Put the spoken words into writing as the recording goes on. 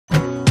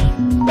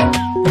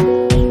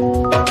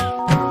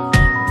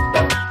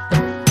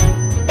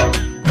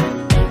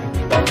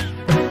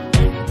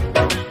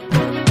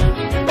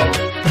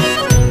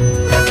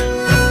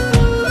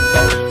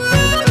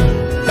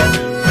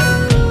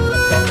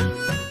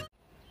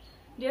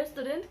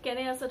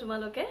কেনে আছে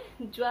তোমালোকে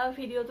জুৱা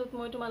ভিডিওটোত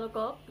মই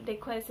তোমালোকক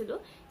দেখুৱাইছিলো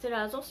যে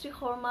ৰাজশ্ৰী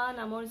শৰ্মা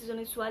নামৰ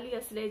যিজনী ছোৱালী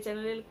আছিল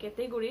জেনাৰেল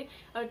ক্যাটেগৰী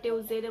আৰু তেও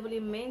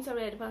JEE মেইনছ আৰু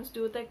এডভান্স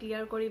দুটা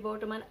ক্লিয়াৰ কৰি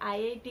বৰ্তমান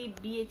IIT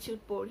BHU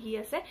পঢ়ি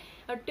আছে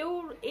আৰু তেও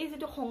এই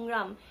যেটো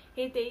সংগ্ৰাম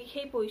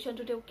সেই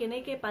পজিশনটো তেও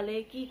কেনেকে পালে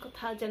কি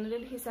কথা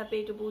জেনাৰেল হিচাপে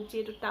এটো বহুত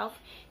যেটো টাফ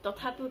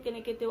তথাপিও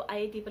কেনেকে তেও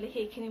IIT পালে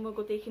সেইখিনি মই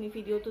গোটেইখিনি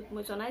ভিডিওটোত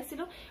মই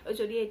জনাইছিলো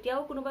যদি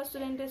এতিয়াও কোনোবা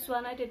ষ্টুডেন্টে চোৱা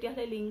নাই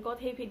তেতিয়াহলে লিংকত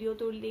সেই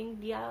ভিডিওটোৰ লিংক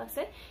দিয়া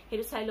আছে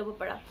হেতু চাই লব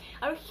পাৰা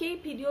আৰু সেই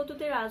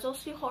ভিডিওটোতে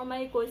ৰাজশ্ৰী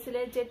শৰ্মাই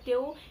কৈছিলে যে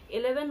তেও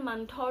 11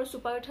 মান্থৰ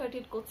সুপাৰ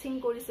 30 কোচিং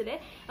কৰিছিলে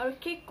আৰু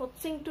সেই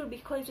কোচিংটোৰ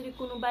বিষয়ে যদি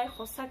কোনোবাই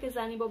হসাকে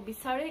জানিব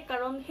বিচাৰে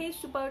কাৰণ সেই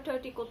সুপাৰ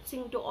 30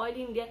 কোচিংটো অল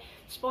ইন্ডিয়া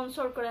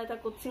স্পন্সৰ কৰা এটা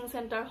কোচিং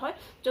সেন্টাৰ হয়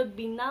যত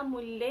বিনা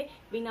মূল্যে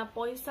বিনা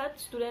পইচাত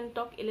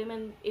ষ্টুডেন্টক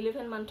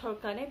 11 মান্থৰ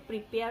কাৰণে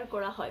প্ৰিপেয়াৰ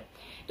কৰা হয়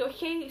তো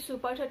সেই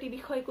সুপাৰ 30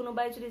 বিষয়ে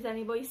কোনোবাই যদি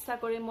জানিব ইচ্ছা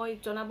কৰে মই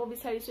জনাব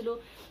বিচাৰিছিলো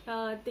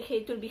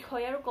সেইটোৰ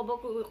বিষয়ে আৰু কব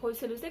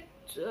কৈছিলো যে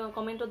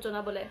কমেন্টত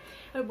জনাবলে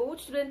আৰু বহুত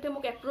ষ্টুডেন্টে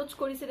মোক এপ্ৰোচ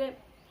কৰিছিলে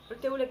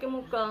তেওলকে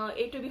মোক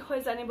এইটো বিষয়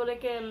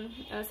জানিবলৈকে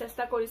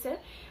চেষ্টা কৰিছে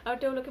আৰু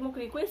তেওলকে মোক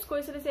ৰিকুৱেষ্ট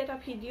কৰিছিল যে এটা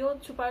ভিডিও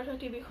সুপাৰ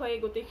 30 বিষয়ে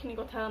গোটেইখিনি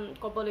কথা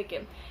কবলৈকে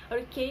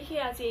আৰু কেহে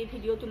আজি এই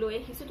ভিডিওটো লৈ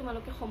আহিছো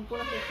তোমালোকে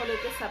সম্পূৰ্ণ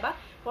শেষলৈকে চাবা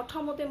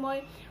প্ৰথমতে মই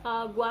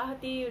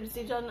গুৱাহাটীৰ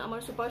যিজন আমাৰ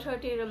সুপাৰ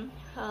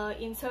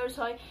 30 ইনচাৰ্জ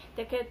হয়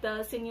তেখেত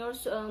senior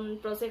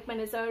project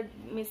manager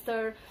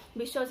mister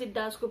Biswajit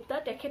Dasgupta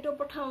তেখেতৰ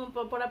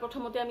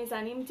প্ৰথমতে আমি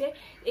জানিম যে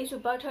এই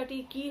সুপাৰ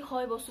 30 কি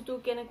হয় বস্তুটো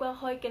কেনেকুৱা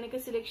হয় কেনেকে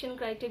সিলেকশন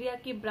ক্ৰাইটেৰিয়া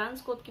কি ব্ৰাঞ্চ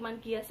কোড কিমান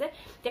কি আছে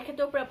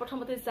তেখেতৰ পৰা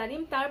প্ৰথমতে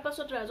জানিম তাৰ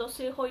পাছত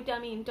ৰাজশ্ৰীৰ হৈতে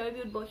আমি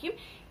ইন্টাৰভিউত বহিম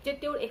যে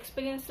তেওঁৰ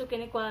এক্সপেৰিয়েন্সটো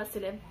কেনেকুৱা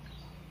আছিল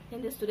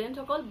এন্ড স্টুডেন্ট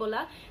সকল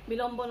বলা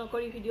বিলম্ব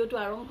নকৰি ভিডিওটো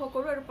আৰম্ভ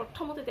কৰো আৰু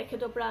প্ৰথমতে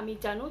তেখেতৰ পৰা আমি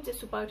জানো যে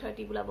সুপাৰ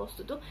 30 বুলা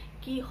বস্তুটো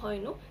কি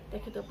হয়নো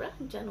তেখেতৰ পৰা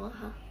জানো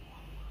আহা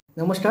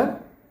नमस्कार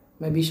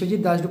मैं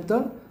Vishwajeet Dasgupta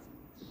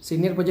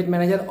senior project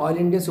manager all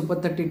India super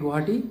 30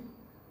 Guwahati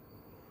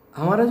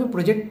हमारा जो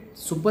प्रोजेक्ट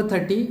सुपर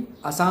 30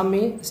 असम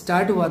में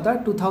स्टार्ट हुआ था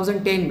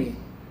 2010 में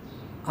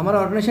हमारा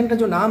ऑर्गेनाइजेशन का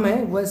जो नाम है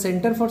वह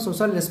centre for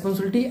social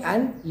responsibility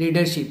and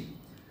leadership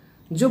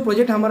जो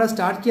प्रोजेक्ट हमारा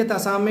स्टार्ट किया था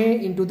असम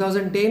में इन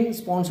 2010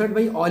 स्पॉन्सर्ड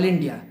बाई ऑल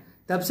इंडिया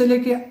तब से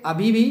लेके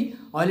अभी भी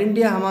ऑल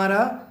इंडिया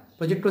हमारा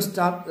प्रोजेक्ट को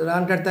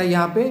रन करता है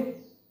यहाँ पे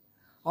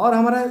और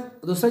हमारा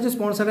दूसरा जो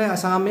स्पॉन्सर है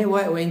असम में वो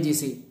है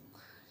ONGC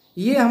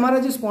ये हमारा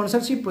जो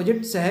स्पॉन्सरशिप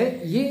प्रोजेक्ट्स है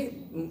ये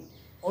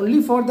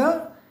only for the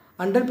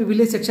under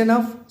privilege section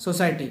of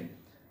society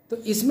तो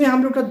इसमें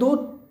हम लोग का दो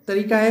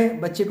तरीका है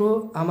बच्चे को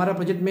हमारा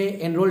प्रोजेक्ट में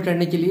एनरोल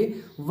करने के लिए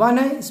वन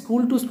है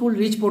school to school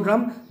reach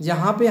programme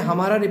जहाँ पे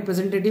हमारा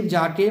रिप्रेजेंटेटिव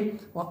जाके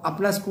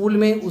अपना स्कूल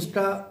में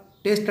उसका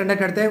टेस्ट कंडक्ट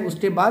करता है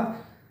उसके बाद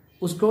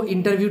उसको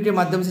इंटरव्यू के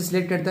माध्यम से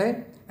सिलेक्ट करता है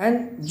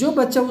एंड जो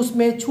बच्चा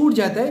उसमें छूट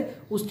जाता है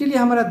उसके लिए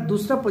हमारा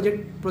दूसरा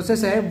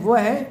प्रोसेस है वो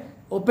है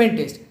ओपन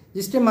टेस्ट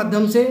जिसके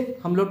माध्यम से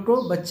हम लोग को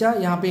बच्चा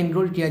यहाँ पे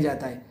एनरोल किया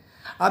जाता है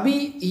अभी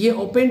ये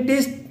ओपन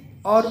टेस्ट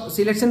और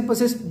सिलेक्शन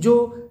प्रोसेस जो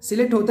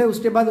सिलेक्ट होता है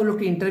उसके बाद वो लोग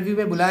को इंटरव्यू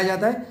में बुलाया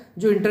जाता है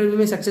जो इंटरव्यू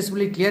में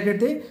सक्सेसफुली क्लियर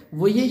करते हैं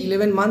वो ये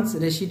 11 मंथ्स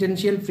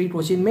रेसिडेंशियल फ्री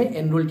कोचिंग में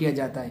एनरोल किया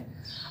जाता है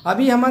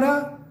अभी हमारा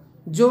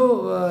जो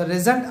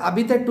रिजल्ट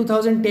अभी तक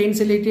 2010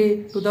 से लेके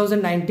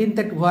 2019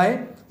 तक हुआ है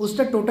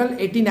उसका टोटल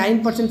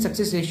 89%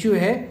 सक्सेस रेशियो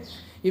है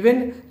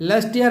इवन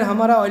लास्ट ईयर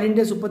हमारा all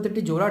India super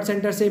 30 Jorhat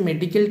centre से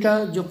मेडिकल का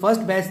जो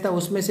फर्स्ट बैच था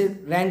उसमें से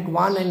रैंक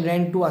 1 एंड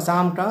रैंक 2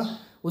 असम का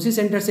उसी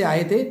सेंटर से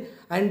आए थे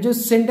एंड जो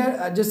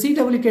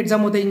CEE के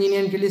एग्जाम होता है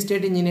इंजीनियरिंग के लिए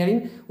स्टेट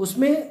इंजीनियरिंग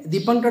उसमें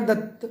दीपंकर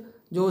दत्त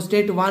जो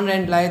स्टेट 1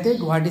 रैंक लाए थे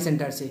गुवाहाटी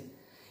सेंटर से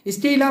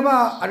इसके अलावा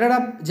अगर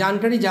आप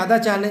जानकारी ज़्यादा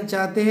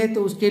चाहते हैं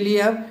तो उसके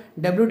लिए आप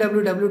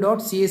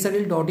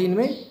www.csrl.in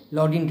में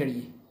लॉग इन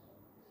करिए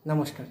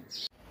नमस्कार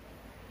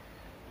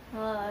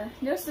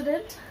डियर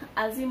स्टूडेंट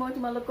আজি মই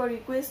তোমালোকৰ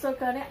ৰিকুৱেষ্টৰ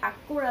কাৰণে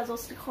আকৌ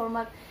ৰাজশ্ৰী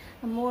শৰ্মাক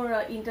মোৰ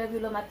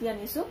ইন্টাৰভিউলৈ মাতি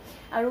আনিছো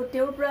আৰু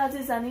তেওঁৰ পৰা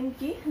আজি জানিম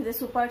কি যে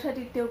সুপাৰ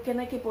 30 তেওঁ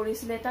কেনেকৈ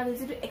পঢ়িছিলে তাৰ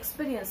যিটো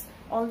এক্সপেৰিয়েন্স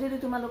অলৰেডি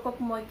তোমালোকক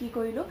মই কি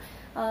কৰিলো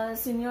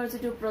সিনিয়ৰ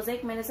যেটো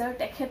প্ৰজেক্ট মেনেজাৰ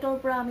তেখেতৰ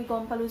পৰা আমি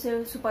গম পালো যে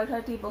সুপাৰ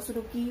 30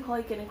 বস্তুটো কি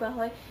হয় কেনেকুৱা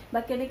হয় বা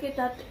কেনেকৈ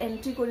তাত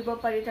এন্ট্ৰি কৰিব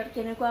পাৰি তাত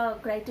কেনেকুৱা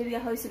ক্ৰাইটেৰিয়া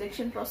হয়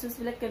সিলেকশন প্ৰসেস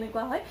বিলাক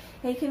কেনেকুৱা হয়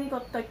সেইখিনি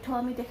তথ্য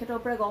আমি তেখেতৰ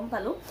পৰা গম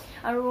পালো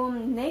আৰু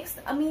নেক্সট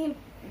আমি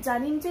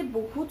জানিম যে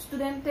বহুত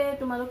ষ্টুডেন্টে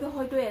তোমালোকে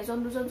হয়তো এজন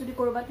দুজন যদি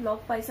কৰবাত লগ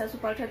পাইছা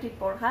সুপাৰ 30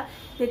 পঢ়া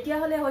তেতিয়া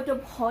হলে হয়তো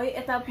ভয়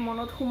এটা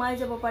মনত সোমাই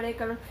যাব পাৰে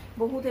কাৰণ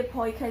বহুতে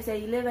ভয় খাইছে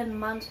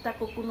 11 মান্থ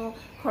তাকো কোনো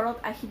ঘৰত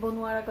আহিব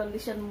নোৱাৰা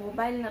কন্ডিশন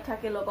মোবাইল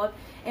নাথাকে লগত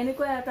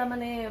এনেকুৱা এটা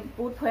মানে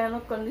বহুত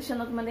ভয়ানক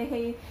কন্ডিশনত মানে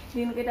সেই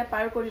দিনকেইটা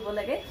পাৰ কৰিব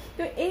লাগে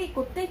তো এই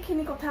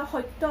গোটেইখিনি কথা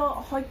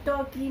সত্য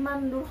কিমান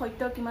দূৰ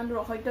সত্য কিমান দূৰ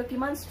অসত্য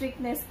কিমান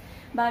স্ট্ৰিক্টনেস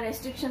বা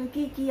ৰেস্ট্ৰিকশন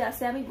কি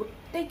আছে আমি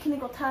গোটেইখিনি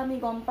কথা আমি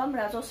গম পাম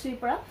ৰাজশ্ৰীৰ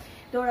পৰা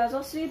তো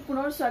ৰাজশ্ৰী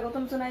পুনৰ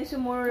স্বাগতম জনাইছো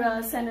মোৰ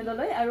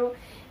চেনেললৈ আৰু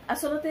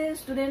আসলতে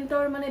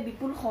ষ্টুডেন্টৰ মানে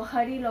বিপুল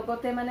সহাৰি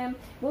লগতে মানে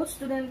বহুত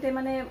ষ্টুডেন্টে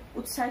মানে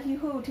উৎসাহী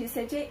হৈ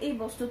উঠিছে যে এই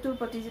বস্তুটোৰ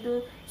প্ৰতি যেটো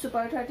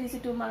সুপাৰ 30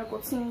 যেটো আমাৰ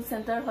কোচিং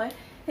সেন্টাৰ হয়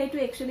সেইটো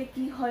একচুয়ালি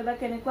কি হয় বা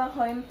কেনেকুৱা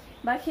হয়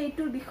বা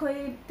সেইটোৰ বিষয়ে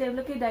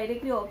তেওঁলোকে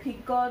ডাইৰেক্টলি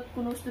অভিজ্ঞ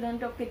কোনো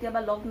ষ্টুডেণ্টক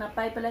কেতিয়াবা লগ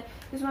নাপাই পেলাই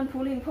কিছুমান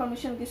ফুল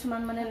ইনফৰমেশ্যন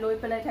কিছুমান মানে লৈ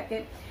পেলাই থাকে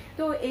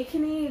তো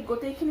এইখিনি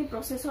গোটেইখিনি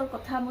প্ৰচেছৰ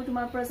কথা মই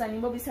তোমাৰ পৰা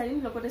জানিব বিচাৰিম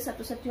লগতে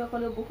ছাত্ৰ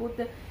ছাত্ৰীসকলেও বহুত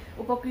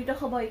উপকৃত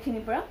হ'ব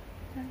এইখিনিৰ পৰা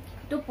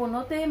তো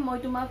পোনতে মই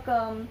তোমাক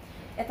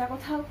এটা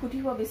কথা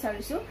সুধিব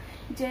বিচাৰিছো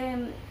যে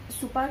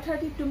সুপাৰ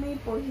 30 তুমি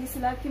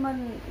পঢ়িছিলা কিমান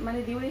মানে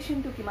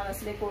ডিউৰেশ্যনটো কিমান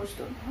আছিলে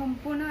কোৰ্সটো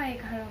সম্পূৰ্ণ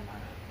 11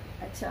 মাহ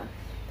আচ্ছা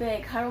তো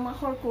 11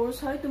 মাহৰ কোৰ্স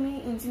হয় তুমি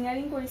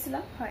ইঞ্জিনিয়াৰিং কৰিছিলা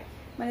হয়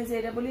মানে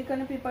জেডব্লিউৰ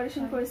কাৰণে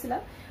প্ৰিপাৰেচন কৰিছিলা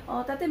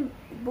তাতে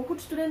বহুত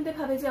ষ্টুডেণ্টে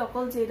ভাবে যে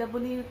অকল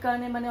জেডব্লিউৰ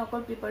কাৰণে মানে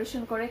অকল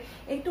প্ৰিপাৰেচন কৰে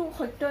এইটো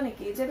সত্য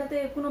নেকি যে তাতে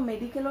কোনো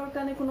মেডিকেলৰ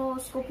কাৰণে কোনো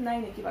স্কোপ নাই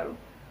নেকি বাৰু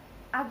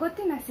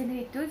আগতে নাছিল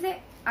এইটো যে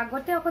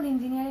আগতে অকল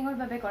ইঞ্জিনিয়াৰিংৰ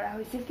বাবে কৰা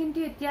হৈছিল কিন্তু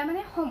এতিয়া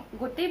মানে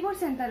গোটেইবোৰ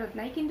চেণ্টাৰত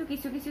নাই কিন্তু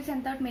কিছু কিছু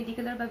চেণ্টাৰত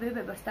মেডিকেলৰ বাবে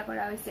ব্যৱস্থা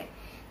কৰা হৈছে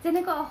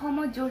যেনেকৈ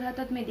অসমত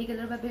যোৰহাটত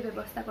মেডিকেলৰ বাবে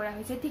ব্যৱস্থা কৰা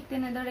হৈছে ঠিক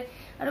তেনেদৰে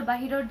আৰু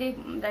বাহিৰৰ দেশ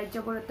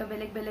ৰাজ্যবোৰতো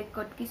বেলেগ বেলেগ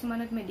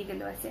কিছুমানত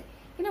মেডিকেলো আছে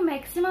কিন্তু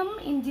ম্যাক্সিমাম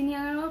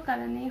ইঞ্জিনিয়াৰিংৰ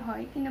কাৰণে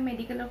হয় কিন্তু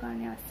মেডিকেলৰ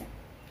কাৰণে আছে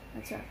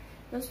আচ্ছা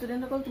তো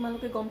ষ্টুডেণ্টসকল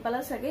তোমালোকে গম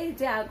পালা চাগে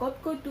যে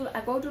আগতকৈ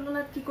আগৰ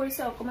তুলনাত কি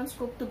কৰিছে অকমান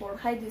স্কোপটো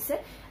বঢ়াই দিছে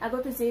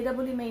আগতে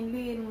জেডব্লিউ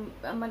মেইনলি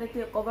মানে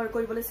কভাৰ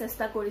কৰিবলৈ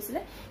চেষ্টা কৰিছিলে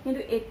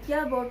কিন্তু এতিয়া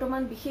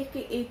বৰ্তমান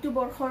বিশেষকৈ এইটো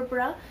বৰ্ষৰ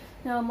পৰা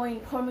মই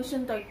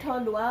ইনফৰমেশ্যন তথ্য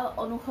লোৱা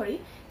অনুসৰি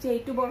যে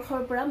এইটো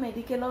বৰ্ষৰ পৰা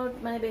মেডিকেলত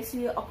মানে বেছি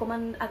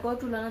অকমান আগৰ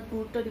তুলনাত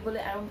গুৰুত্ব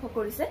দিবলৈ আৰম্ভ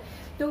কৰিছে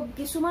তো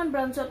কিছুমান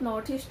ব্ৰাঞ্চত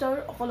নৰ্থ ইষ্টৰ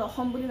অকল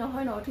অসম বুলি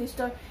নহয় নৰ্থ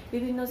ইষ্টৰ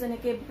বিভিন্ন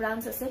যেনেকে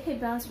ব্ৰাঞ্চ আছে সেই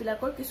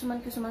ব্ৰাঞ্চবিলাকৰ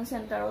কিছুমান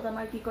চেণ্টাৰত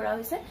আমাৰ কি কৰা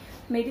হৈছে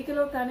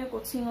মেডিকেলৰ কাৰণে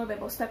কোচিঙৰ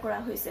ব্যৱস্থা কৰা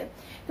হৈছে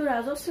তো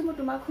ৰাজশ্ৰী মই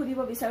তোমাক সুধিব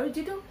বিচাৰো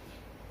যেটো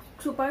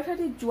সুপাৰ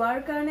 30 যোৱাৰ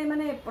কাৰণে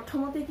মানে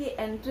প্ৰথমতে কি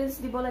এন্ট্ৰেন্স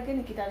দিব লাগে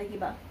নেকি তাৰে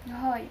কিবা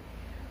হয়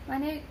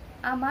মানে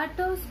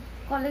আমাৰতো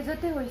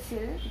কলেজতে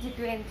হৈছিল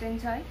যেটো এন্ট্ৰেন্স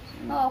হয়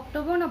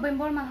অক্টোবৰ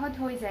নৱেম্বৰ মাহত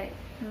হৈ যায়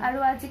আৰু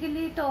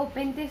আজিকালি তো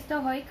ওপেন টেষ্ট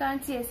হয় কাৰণ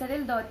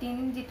csrl.in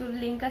যেটো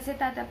লিংক আছে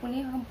তাত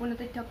আপুনি সম্পূৰ্ণ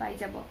তথ্য পাই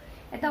যাব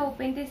এটা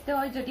ওপেন টেষ্ট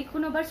হয় যদি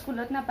কোনোবাৰ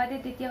স্কুলত নাপাতে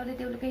তেতিয়া হলে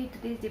তেওঁলোকে হিট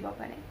টেষ্ট দিব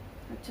পাৰে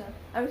আচ্ছা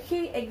আৰু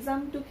সেই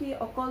এক্সামটো কি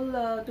অকল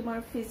তোমাৰ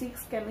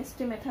ফিজিক্স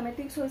কেমিষ্ট্ৰি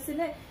ম্যাথমেটিক্স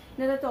হৈছিলে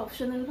নেলাটো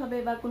অপচনেল ভাবে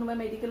বা কোনোবা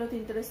মেডিকেলত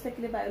ইন্টাৰেষ্ট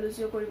থাকিলে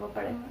বায়োলজিও কৰিব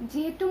পাৰে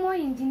যেহেতু মই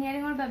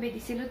ইঞ্জিনিয়াৰিংৰ বাবে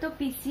দিছিলো তো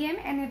পিসিএম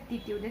এণ্ড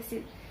এপটিটিউড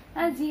আছিল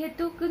আৰু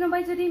যেহেতু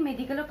কোনোবাই যদি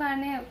মেডিকেলৰ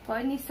কাৰণে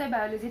কয় নিশ্চয়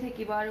বায়োলজি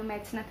থাকিব আৰু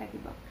ম্যাথছ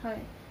নাথাকিব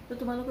হয় তো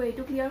তোমালোকৰ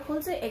এইটো ক্লিয়াৰ হ'ল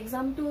যে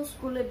এক্সামটো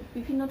স্কুলে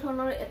বিভিন্ন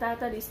ধৰণৰ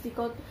এটা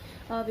ডিস্ট্ৰিক্টত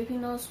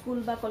বিভিন্ন স্কুল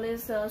বা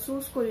কলেজ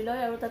চুজ কৰি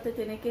লয় আৰু তাতে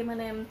তেনেকে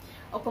মানে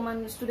অকমান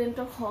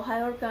ষ্টুডেণ্টৰ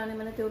সহায়ৰ কাৰণে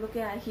মানে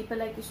তেওঁলোকে আহি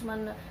পেলাই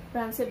কিছুমান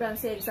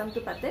ব্ৰাঞ্চে এক্সামটো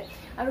পাতে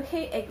আৰু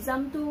সেই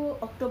এক্সামটো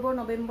অক্টোবৰ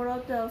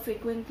নৱেম্বৰত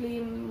ফ্ৰিকুৱেন্টলি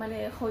মানে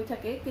হৈ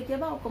থাকে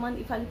কেতিয়াবা অকমান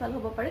ইফাল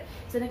হ'ব পাৰে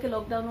যেনেকে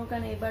লকডাউনৰ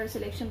কাৰণে এবাৰ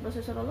সিলেকশন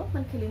প্ৰসেছত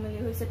অলপমান খেলিমেলি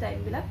হৈছে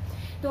টাইমবিলাক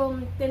তো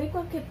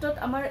তেনেকুৱা ক্ষেত্ৰত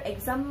আমাৰ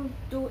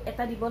এক্সামটো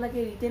এটা দিব লাগে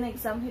ৰিটেন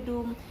এক্সাম হেতু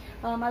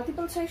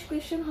মাল্টিপল চইচ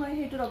কোৱেশ্চন হয়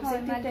হেতু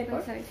অবজেক্টিভ টাইপৰ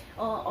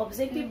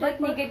অবজেক্টিভ টাইপ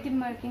নেগেটিভ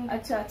মাৰ্কিং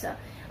আচ্ছা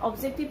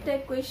অবজেক্টিভ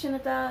টাইপ কোৱেশ্চন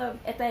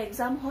এটা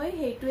এক্সাম হয়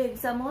হেতু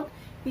এক্সামত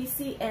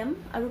পিসিএম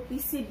আৰু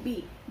পিসিবি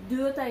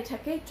দুয়োটাই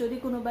থাকে যদি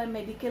কোনোবা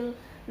মেডিকেল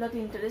লট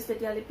ইন্টাৰেষ্ট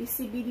তেতিয়ালে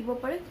পিসিবি দিব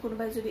পাৰে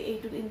কোনোবাই যদি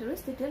এইটোত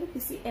ইন্টাৰেষ্ট তেতিয়ালে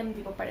পিসিএম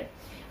দিব পাৰে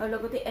আৰু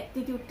লগতে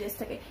এপটিটিউড টেষ্ট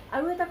থাকে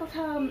আৰু এটা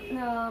কথা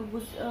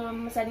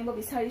জানিব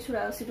বিচাৰিছো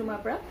ৰাজশ্ৰী তোমাৰ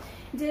পৰা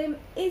যে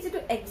এই যেটো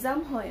এক্সাম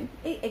হয়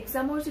এই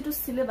এক্সামৰ যেটো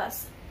সিলেবাস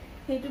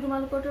হেতু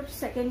তোমালোকৰ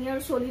সেকেন্ড ইয়াৰ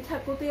চলি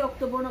থাকোতে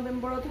অক্টোবৰ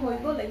নৱেম্বৰত হৈ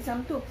গল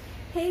এক্সামটো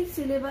সেই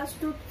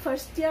সিলেবাসটো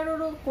ফাৰ্স্ট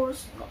ইয়াৰৰ কোৰ্স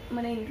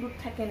মানে ইনক্লুড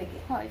থাকে নেকি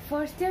হয়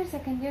ফাৰ্স্ট ইয়াৰ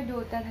সেকেন্ড ইয়াৰ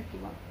দুটা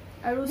থাকিব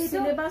আৰু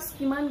সিলেবাস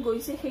কিমান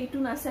গৈছে হেতু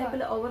নাচাই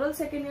পেলে ওভাৰঅল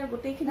সেকেন্ড ইয়াৰ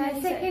গোটেইখিনি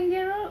সেকেন্ড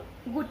ইয়াৰৰ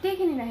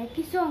গোটেইখিনি নাহে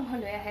কিছু অংশ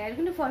লৈ আহে আৰু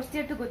কিন্তু ফাৰ্স্ট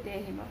ইয়াৰটো গোটেই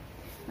আহিব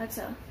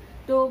আচ্ছা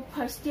তো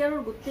ফাৰ্স্ট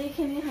ইয়াৰৰ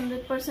গোটেইখিনি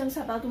 100%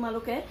 চাবা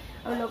তোমালোকে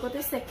আৰু লগতে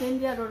সেকেন্ড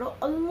ইয়াৰৰ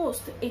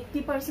অলমোস্ট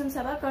 80%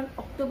 চাবা কাৰণ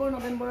অক্টোবৰ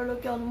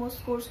নৱেম্বৰলৈকে অলমোস্ট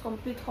কোৰ্স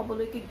কমপ্লিট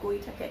হবলৈকে গৈ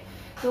থাকে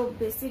তো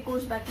বেছি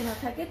কোৰ্স বাকি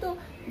নাথাকে তো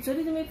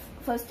যদি তুমি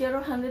ফাৰ্স্ট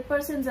ইয়াৰৰ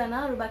 100% জানা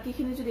আৰু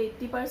বাকিখিনি যদি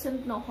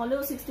 80%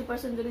 নহলেও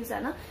 60% যদি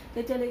জানা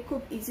তেতিয়ালে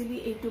খুব ইজিলি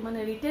এইটো মানে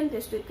ৰিটেন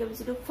টেষ্ট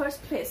যেটো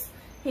ফাৰ্স্ট ফেজ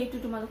হেতু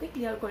তোমালোকে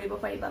ক্লিয়াৰ কৰিব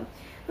পাৰিবা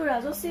তো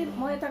ৰাজশ্ৰী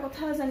মই এটা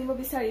কথা জানিব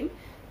বিচাৰিম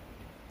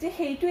যে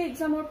হেতু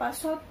এক্সামৰ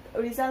পাছত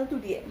ৰিজাল্টটো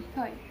দিয়ে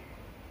হয়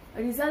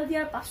ৰিজাল্ট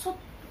দিয়াৰ পাছত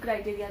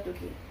ক্ৰাইটেৰিয়াটো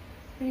কি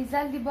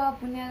ৰিজাল্ট দিব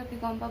আপুনি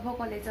গম পাব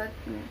কলেজত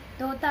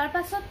তো তাৰ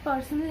পাছত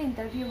পাৰ্সোনাল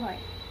ইন্টাৰভিউ হয়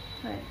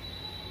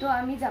তো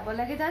আমি যাব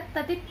লাগে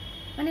তাতে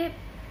মানে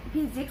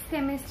ফিজিক্স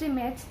কেমিষ্ট্ৰি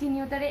ম্যাথছ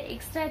তিনিওটাৰে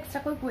এক্সট্ৰা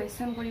কৈ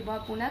কোৱেশ্চন কৰিব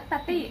আপোনাক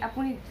তাতেই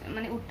আপুনি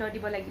মানে উত্তৰ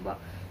দিব লাগিব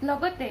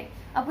লগতে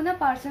আপোনাৰ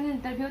পাৰ্সোনাল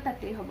ইন্টাৰভিউ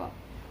তাতেই হ'ব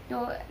তো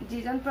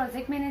যিজন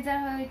প্ৰজেক্ট মেনেজাৰ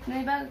হয়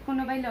নাইবা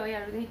কোনোবাই লয়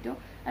আৰু হেতু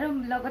আৰু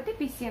লগতে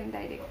পিসিএম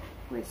ডাইৰেক্ট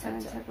কোৱেশ্চন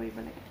আনসাৰ কৰিব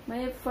লাগে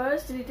মানে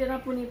ফাৰ্স্ট ৰিটেন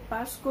আপুনি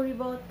পাস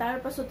কৰিব তাৰ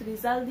পাছত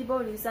ৰিজাল্ট দিব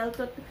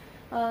ৰিজাল্টত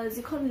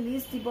যিখন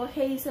লিষ্ট দিব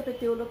সেই হিচাপে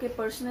তেওঁলোকে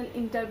পাৰ্সোনাল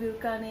ইন্টাৰভিউৰ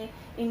কাৰণে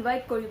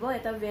ইনভাইট কৰিব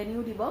এটা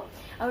ভেনিউ দিব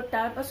আৰু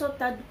তাৰ পাছত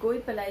তাত গৈ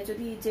পেলাই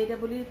যদি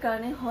জেডব্লিউৰ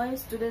কাৰণে হয়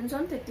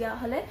ষ্টুডেন্টজন তেতিয়া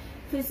হলে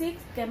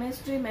ফিজিক্স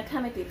কেমিষ্ট্ৰি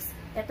ম্যাথমেটিক্স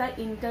এটা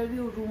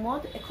ইণ্টাৰভিউ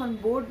ৰুমত এখন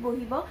বোৰ্ড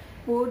বহিব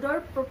বোৰ্ডৰ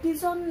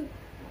প্ৰতিজন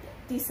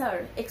টিচাৰ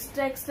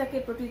এক্সট্ৰাকে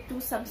প্ৰতিটো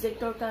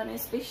সাবজেক্টৰ কাৰণে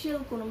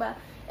স্পেশাল কোনোবা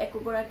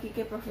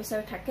একগৰাকীকে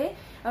প্ৰফেসৰ থাকে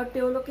আৰু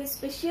তেওঁলোকে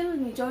স্পেশাল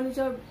নিজৰ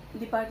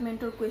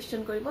ডিপাৰ্টমেন্টৰ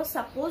কোৱেশ্চন কৰিব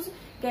সাপোজ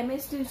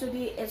কেমিষ্ট্ৰি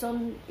যদি এজন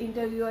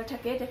ইন্টাৰভিউৱাৰ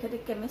থাকে তেখেতে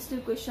কেমিষ্ট্ৰি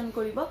কোৱেশ্চন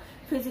কৰিব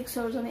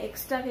ফিজিক্সৰ জনে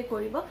এক্সট্ৰাকে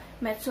কৰিব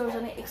মেথছৰ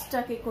জনে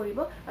এক্সট্ৰাকে কৰিব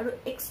আৰু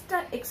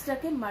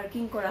এক্সট্ৰাকে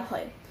মাৰ্কিং কৰা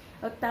হয়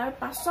আৰু তাৰ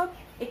পাছত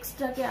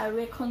এক্সট্ৰাকে আৰু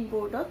এখন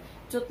বোৰ্ডত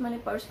যত মানে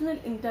পাৰ্সোনাল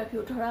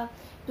ইন্টাৰভিউ ধৰা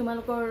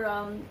তোমালোকৰ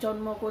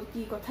জন্ম ক'ত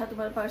কি কথা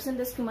তোমাৰ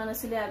পাৰ্সেন্টেজ কিমান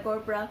আছিল আগৰ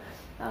পৰা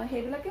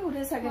হেবিলাকে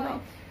উঠে থাকে ন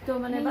তো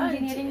মানে বা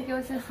ইঞ্জিনিয়াৰিং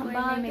কোৰ্সেস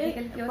বা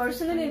মেডিকেল কোৰ্সেস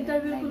পাৰ্সোনাল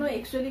ইন্টাৰভিউ কোনো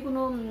একচুয়ালি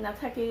কোনো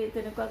নাথাকে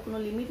তেনেকুৱা কোনো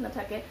লিমিট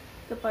নাথাকে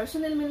তো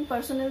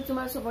পাৰ্সোনাল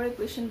তোমাৰ সবৰে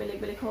কোৱেশ্চন বেলেগ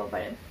হ'ব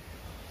পাৰে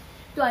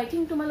তো আই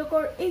থিংক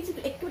তোমালোকৰ এই যে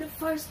একেবাৰে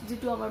ফাৰ্স্ট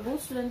যেটো আমাৰ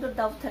বহুত ষ্টুডেন্টৰ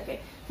ডাউট থাকে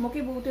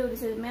মকে বহুতে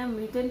উঠিছে মেম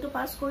ৰিটেন তো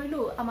পাস কৰিলো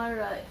আমাৰ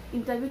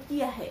ইন্টাৰভিউত কি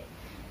আহে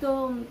তো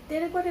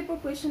তেনেকুৱা টাইপৰ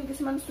কোৱেশ্চন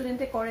কিছুমান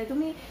ষ্টুডেন্টে কৰে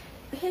তুমি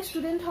হে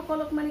ষ্টুডেন্ট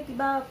সকলক মানে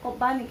কিবা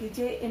কবা নেকি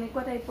যে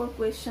এনেকুৱা টাইপৰ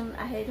কোৱেশ্চন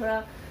আহে ধৰা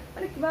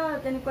মানে কিবা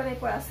তেনেকুৱা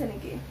টাইপৰ আছে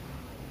নেকি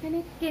মানে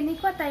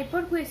কেনেকুৱা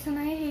টাইপৰ কোৱেশ্চন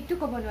আহে হেতু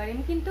ক'ব নোৱাৰিম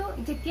কিন্তু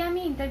যেতিয়া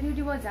আমি ইন্টাৰভিউ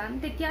দিব যাম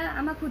তেতিয়া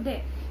আমাক খুদে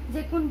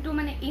যে কোনটো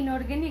মানে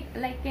inorganic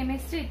like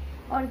chemistry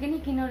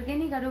organic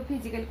inorganic আৰু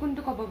ফিজিক্যাল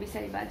কোনটো ক'ব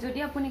বিচাৰিবা যদি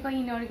আপুনি কয়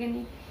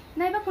ইনঅৰ্গেনিক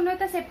নাইবা কোনো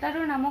এটা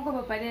চেপ্টাৰৰ নামো ক'ব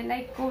পাৰে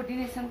লাইক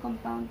কোঅৰ্ডিনেশ্যন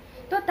কম্পাউণ্ড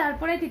তো তাৰ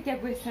পৰাই তেতিয়া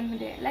কোৱেশ্চন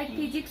হ'লে লাইক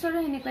ফিজিক্সৰো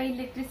হেনেকুৱা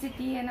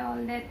ইলেক্ট্ৰিচিটি এণ্ড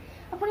অল দ্যাট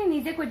আপুনি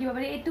নিজে কৈ দিব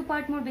পাৰে এইটো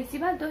পাৰ্ট মোৰ বেছি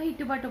ভাল তো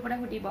সেইটো পাৰ্টৰ পৰা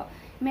সুধিব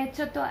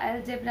মেথছতো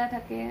এলজেব্ৰা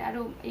থাকে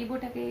আৰু এইবোৰ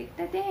থাকে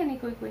তাতে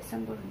হেনেকৈ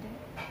কোৱেশ্চনবোৰ সোধে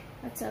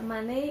আচ্ছা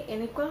মানে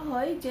এনেকুৱা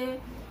হয় যে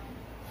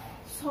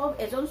সব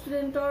এজন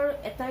ষ্টুডেন্টৰ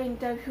এটা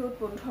ইন্টাৰভিউত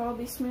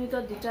 15-20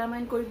 মিনিটত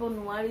ডিটাৰমাইন কৰিব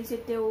নোৱাৰি যে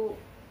তেও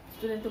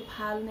ষ্টুডেন্টটো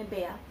ভাল নে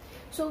বেয়া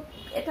সো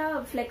এটা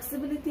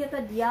ফ্লেক্সিবিলিটি এটা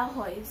দিয়া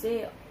হয় যে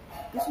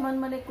কিছুমান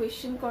মানে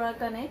কোৱেশ্চন কৰাৰ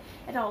কাৰণে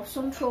এটা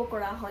অপচন থ্ৰো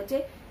কৰা হয় যে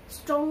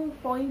স্ট্ৰং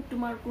পইণ্ট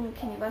তোমাৰ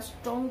কোনখিনি বা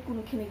স্ট্ৰং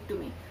কোনখিনিক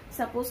তুমি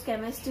সাপোজ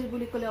কেমিষ্ট্ৰি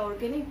বুলি ক'লে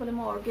অৰ্গেনিক বলে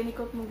মই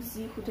অৰ্গেনিকত মোক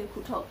যি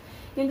খুঠক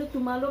কিন্তু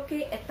তোমালোকে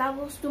এটা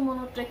বস্তু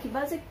মনত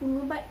ৰাখিবা যে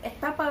কোনোবা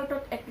এটা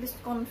পাৰ্টত এটলিষ্ট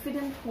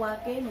কনফিডেন্ট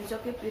হোৱাকে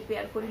নিজকে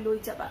প্ৰিপেয়াৰ কৰি লৈ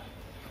যাবা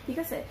ঠিক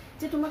আছে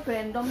যে তোমাক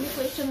ৰেন্ডমলি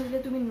কোৱেশ্চন দিলে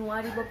তুমি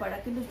নোৱাৰিব পাৰা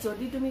কিন্তু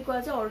যদি তুমি কোৱা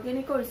যে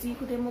অৰ্গেনিকৰ যি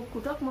খুঠে মোক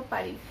খুঠক মই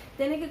পাৰিম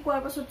তেনেকে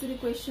কোৱাৰ পাছত যদি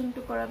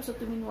কোৱেশ্চনটো কৰাৰ পাছত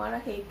তুমি নোৱাৰা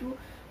হেইটো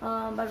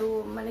বাৰু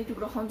মানে এইটো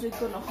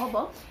গ্ৰহণযোগ্য নহব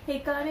সেই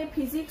কাৰণে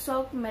ফিজিক্স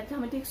হওক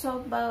মেথমেটিক্স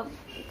হওক বা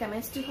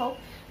কেমিষ্ট্ৰি হওক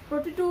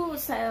প্ৰতিটো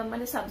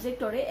মানে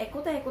সাবজেক্টৰে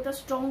একোটা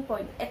স্ট্ৰং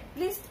পইণ্ট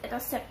এটলিষ্ট এটা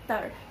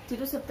চেপ্টাৰ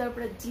যেটো চেপ্টাৰৰ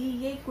পৰা যি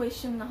এই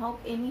কোৱেশ্চন নহওক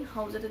এনি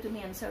হাউ যাতে তুমি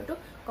এনসাৰটো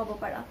ক'ব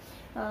পাৰা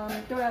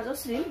তো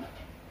ৰাজশ্ৰী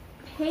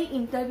সেই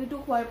ইন্টাৰভিউটো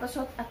হোৱাৰ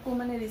পাছত আকৌ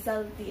মানে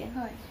ৰিজাল্ট দিয়ে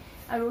হয়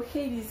আৰু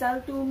সেই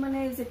ৰিজাল্টটো মানে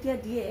যেতিয়া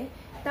দিয়ে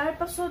তাৰ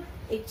পাছত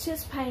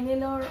এইচএস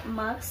ফাইনেলৰ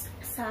মাৰ্কস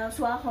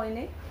চোৱা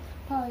হয়নে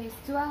হয়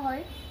চোৱা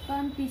হয়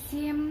কাৰণ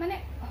পিসিএম মানে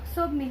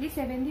সব মিলি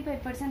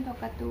 75%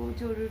 থকাটো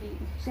জৰুৰী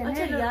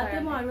আচ্ছা ইয়াতে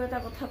মই আৰু এটা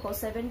কথা কওঁ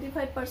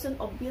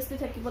 75% অবভিয়াসলি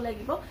থাকিব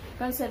লাগিব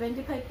কাৰণ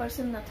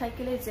 75%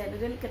 নাথাকিলে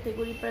জেনাৰেল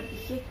কেটেগৰী পৰা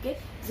বিশেষকে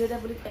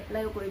জেডব্লিউ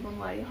এপ্লাই কৰিব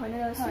নোৱাৰি হয়নে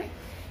ৰাজশ্ৰী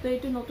তো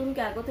এইটো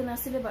নতুনকে আগতে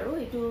নাছিলে বাৰু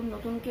এইটো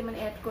নতুনকে মানে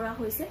এড কৰা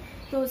হৈছে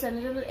তো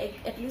জেনাৰেল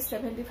এটলিষ্ট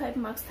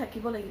 75 মাৰ্কস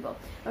থাকিব লাগিব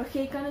আৰু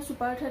সেই কাৰণে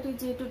সুপাৰ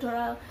 30 যেটো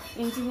ধৰা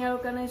ইঞ্জিনিয়াৰৰ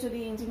কাৰণে যদি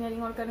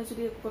ইঞ্জিনিয়াৰিংৰ কাৰণে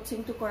যদি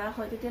কোচিংটো কৰা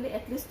হয় তেতিয়ালে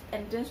এটলিষ্ট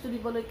এন্ট্ৰেন্সটো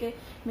দিবলৈকে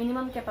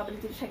মিনিমাম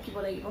কেপাবিলিটি থাকিব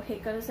লাগিব সেই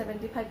কাৰণে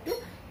 75 টো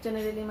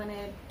জেনাৰেলি মানে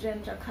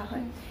ট্ৰেন্ড ৰাখা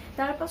হয়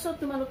তাৰ পাছত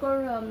তোমালোকৰ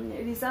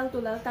ৰিজাল্ট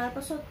ওলাল তাৰ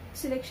পাছত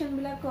সিলেকশন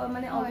বিলাক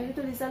মানে অলৰেডি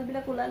তো ৰিজাল্ট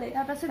বিলাক ওলালে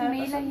তাৰ পাছত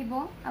মেইল আহিব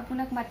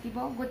আপোনাক মাতিব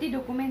গতি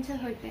ডকুমেন্টছৰ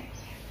হৈতে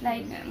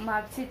লাইক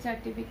মাৰ্কশিট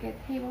সাৰ্টিফিকেট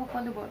সেই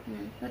সকলোবোৰ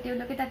তো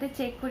তেওঁলোকে তাতে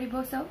চেক কৰিব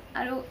সব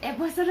আৰু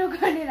এবছৰৰ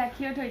কাৰণে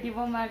ৰাখিও থৈ দিব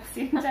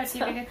মাৰ্কশিট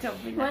সাৰ্টিফিকেট চব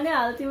মানে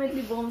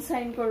আলটিমেটলি বম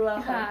সাইন কৰোৱা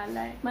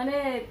হয় মানে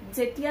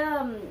যেতিয়া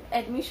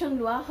এডমিশন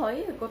লোৱা হয়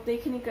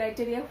গোটেইখিনি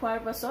ক্ৰাইটেৰিয়া হোৱাৰ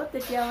পাছত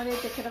তেতিয়া মানে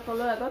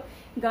তেখেতসকলৰ আগত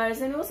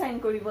গাৰ্জেনেও সাইন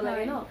কৰিব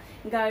লাগে ন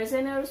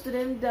গাৰ্জেন আৰু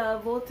ষ্টুডেন্ট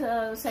both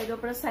সাইডৰ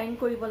পৰা সাইন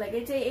কৰিব লাগে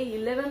যে এই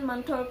 11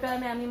 মান্থৰ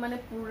কাৰণে আমি মানে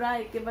পুৰা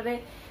একেবাৰে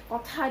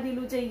কথা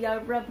দিলু যে ইয়াৰ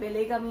পৰা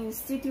বেলেগ আমি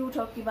ইনষ্টিটিউট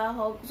হক কিবা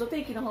হক যতে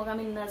কি নহক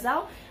আমি নাযাও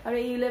আৰু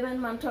এই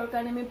 11 মান্থৰ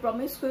কাৰণে আমি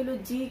প্ৰমিস কৰিলো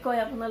যি কয়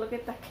আপোনালোকে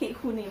তাকে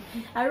শুনিম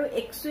আৰু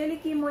একচুয়ালি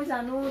কি মই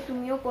জানো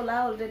তুমিও কলা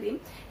অলৰেডি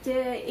যে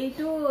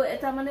এইটো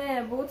এটা মানে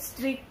বহুত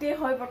স্ট্ৰিক্টে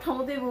হয়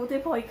প্ৰথমতে বহুতে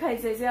ভয়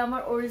খাইছে যে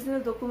আমাৰ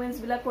অৰিজিনাল ডকুমেন্টছ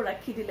বিলাক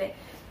ৰাখি দিলে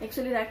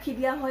একচুয়ালি ৰাখি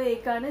দিয়া হয় এই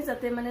কাৰণে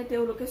যাতে মানে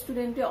তেওঁলোকে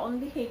ষ্টুডেন্টে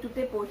অনলি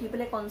হেইটোতে পঢ়ি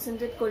পেলে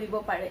কনসেন্ট্ৰেট কৰিব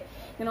পাৰে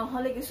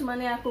নহলে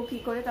কিছুমানে আকৌ কি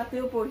কৰে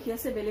তাতেও পঢ়ি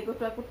আছে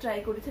বেলেগটো আকৌ ট্ৰাই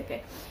কৰি থাকে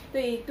তো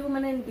এইটো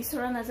মানে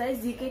বিচৰা নাযায়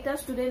যিকেইটা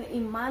ষ্টুডেন্ট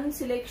ইমান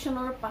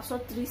সিলেকশনৰ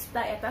পাছত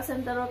 30টা এটা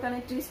সেন্টাৰৰ কাৰণে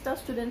 30টা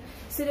ষ্টুডেন্ট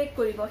সিলেক্ট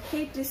কৰিব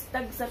সেই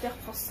 30টাক যাতে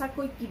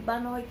সঁচাকৈ কিবা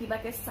নহয়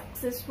কিবাকে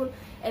সাকসেসফুল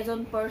এজন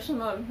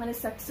পাৰ্সনৰ মানে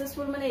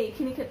সাকসেসফুল মানে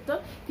এইখিনি ক্ষেত্ৰত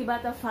কিবা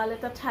এটা ভাল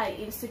এটা ঠাই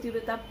ইনষ্টিটিউট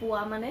এটা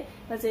পোৱা মানে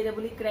বা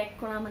জেডব্লিউ ক্ৰেক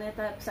কৰা মানে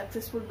এটা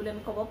সাকসেসফুল বুলি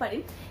আমি ক'ব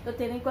পাৰিম তো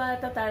তেনেকুৱা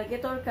এটা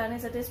টাৰ্গেটৰ কাৰণে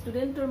যাতে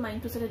ষ্টুডেণ্টৰ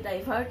মাইণ্ডটো যাতে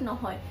ডাইভাৰ্ট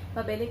নহয়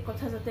বা বেলেগ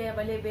কথা যাতে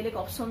বেলেগ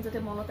অপশ্যন যাতে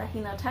মনত আহি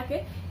নাথাকে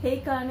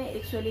সেইকাৰণে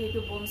একচুৱেলি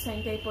এইটো বোন চাইন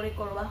টাইপৰে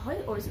কৰোৱা হয়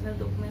অৰিজিনেল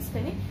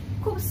ডকুমেণ্টছখিনি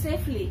খুব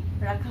ছেফলি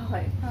ৰখা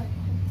হয়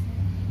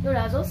তো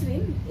ৰাজশ্ৰী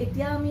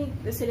এতিয়া আমি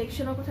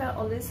চিলেকশ্যনৰ কথা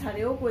অলৰেডি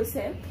ছাৰেও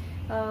কৈছে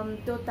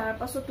তো তাৰ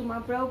পাছত তোমাৰ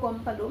পৰাও গম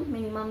পালো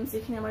মিনিমাম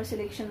যিখিনি আমাৰ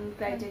চিলেকশ্যন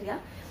ক্ৰাইটেৰিয়া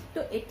তো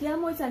এতিয়া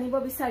মই জানিব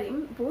বিচাৰিম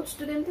বহুত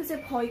ষ্টুডেণ্টে যে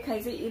ভয়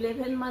খায় যে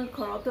 11 মান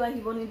ঘৰতো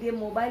আহিব নিদিয়ে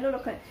মোবাইলো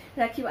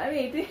ৰাখিব আৰু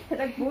এইটো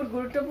এটা বহুত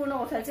গুৰুত্বপূৰ্ণ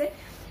কথা যে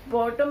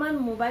বৰ্তমান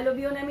মোবাইল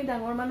অবিহনে আমি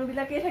ডাঙৰ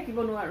মানুহবিলাকেই থাকিব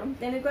নোৱাৰো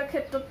তেনেকুৱা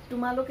ক্ষেত্ৰত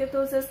তোমালোকেতো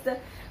জাষ্ট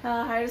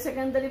হায়াৰ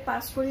ছেকেণ্ডাৰী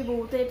পাছ কৰি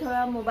বহুতেই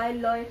ধৰা মোবাইল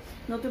লয়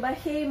নতুবা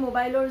সেই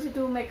মোবাইলৰ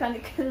যিটো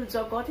মেকানিকেল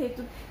জগত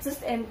সেইটো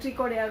জাষ্ট এণ্ট্ৰি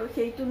কৰে আৰু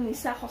সেইটো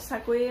নিচা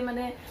সঁচাকৈয়ে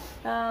মানে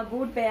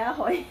বহুত বেয়া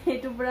হয়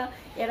সেইটোৰ পৰা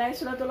এৰাই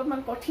চলাটো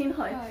অলপমান কঠিন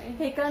হয়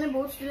সেইকাৰণে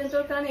বহুত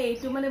ষ্টুডেণ্টৰ কাৰণে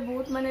এইটো মানে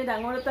বহুত মানে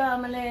ডাঙৰ এটা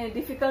মানে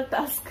ডিফিকাল্ট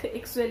টাস্ক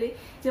একচুৱেলি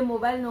যে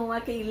মোবাইল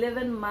নোহোৱাকৈ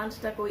 11 মান্থ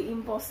তাকো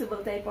ইম্পচিবল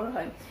টাইপৰ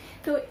হয়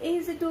তো এই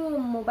যেটো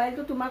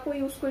মোবাইলটো তোমাকো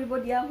ইউজ কৰিব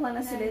দিয়া হোৱা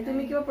নাছিলে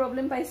তুমি কিবা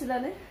প্ৰবলেম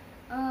পাইছিলানে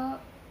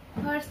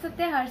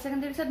ফাৰ্ষ্টতে হায়াৰ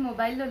ছেকেণ্ডাৰী পিছত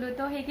মোবাইল ললো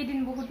তো সেইকেইদিন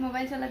বহুত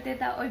মোবাইল চলাতে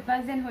এটা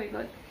অভ্যাস যেন হৈ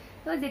গ'ল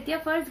তো যেতিয়া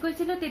ফাৰ্ষ্ট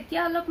গৈছিলো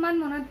তেতিয়া অলপমান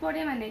মনত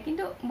পৰে মানে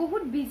কিন্তু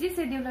বহুত বিজি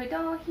শেডিউল হয় তো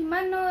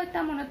সিমান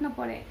এটা মনত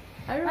নপৰে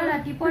আৰু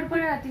ৰাতিপুৱাৰ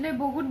পৰা ৰাতিলৈ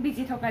বহুত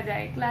বিজি থকা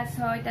যায় ক্লাছ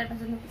হয় তাৰ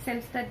পাছত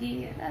সেলফ ষ্টাডি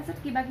তাৰপাছত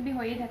কিবা কিবি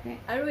হৈয়ে থাকে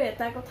আৰু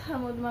এটা কথা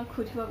মই তোমাক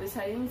সুধিব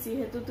বিচাৰিম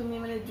যিহেতু তুমি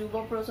মানে যুৱ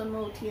প্ৰজন্ম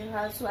উঠি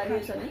অহা ছোৱালী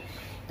এজনী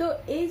তো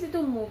এই যেটো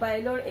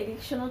মোবাইলৰ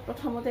এডিকশ্যনত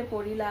প্ৰথমতে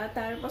পৰিলা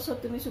তাৰ পাছত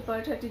তুমি সুপাৰ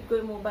 30ত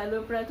গৈ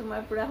মোবাইলৰ পৰা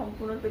তোমাৰ পুৰা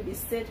সম্পূৰ্ণৰূপে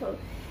বিচ্ছেদ হ'ল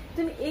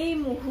তুমি এই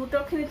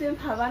মুহূৰ্তখিনি তুমি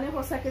ভাবানে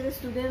সঁচাকৈ যে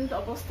ষ্টুডেণ্ট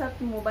অৱস্থাত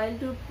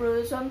মোবাইলটোৰ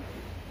প্ৰয়োজন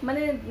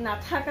মানে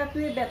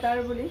নাথাকাটোৱে বেটাৰ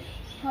বুলি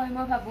হয়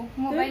মই ভাবো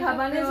মোবাইল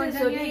ভাবানে যে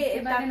যদি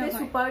তাতে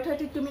সুপাৰ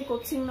 30 তুমি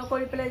কোচিং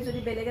নকৰি পেলাই যদি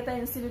বেলেগ এটা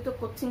ইনষ্টিটিউটত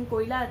কোচিং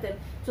কৰিলাহেঁতেন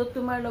য'ত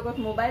তোমাৰ লগত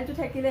মোবাইলটো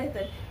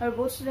থাকিলেহেঁতেন আৰু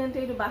বহুত ষ্টুডেণ্টে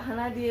এইটো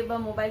বাহানা দিয়ে বা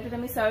মোবাইলটোত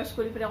আমি চাৰ্চ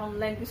কৰি পেলাই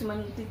অনলাইন কিছুমান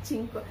টিচিং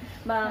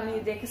বা আমি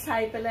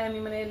চাই পেলাই আমি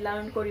মানে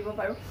লাৰ্ণ কৰিব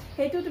পাৰোঁ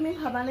সেইটো তুমি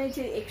ভাবানে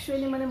যে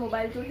একচুৱেলি মানে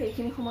মোবাইলটোৰ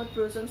সেইখিনি সময়ত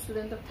প্ৰয়োজন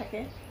ষ্টুডেণ্টক থাকে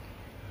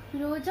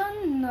প্ৰয়োজন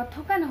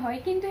নথকা নহয়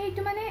কিন্তু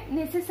সেইটো মানে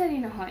নেচেচাৰী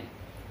নহয়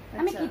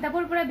আমি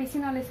কিতাপৰ পৰা বেছি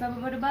নলেজ পাব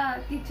পাৰোঁ বা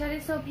টিচাৰে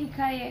চব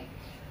শিকায়ে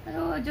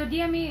আৰু যদি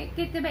আমি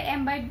কেতিয়াবা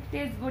এমবাইড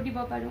টেষ্ট দিব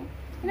পাৰোঁ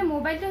কিন্তু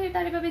মোবাইলটো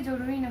তাৰ বাবে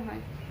জৰুৰী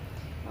নহয়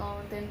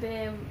তেন্তে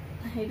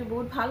সেইটো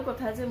বহুত ভাল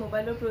কথা যে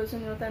মোবাইলৰ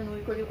প্ৰয়োজনীয়তা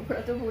নুই কৰিব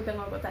পৰাটো বহুত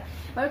ডাঙৰ কথা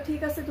আৰু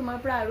ঠিক আছে তোমাৰ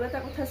পৰা আৰু এটা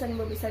কথা জানিব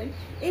বিচাৰিম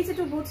এই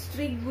যেটো বহুত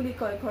ষ্ট্ৰিক্ট বুলি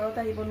কয় ঘৰত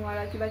আহিব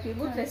নোৱাৰা কিবা কিবি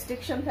বহুত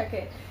ৰেষ্ট্ৰিকশ্যন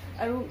থাকে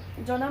আৰু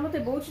জনামতে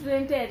বহুত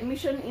ষ্টুডেণ্টে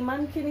এডমিশ্যন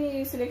ইমানখিনি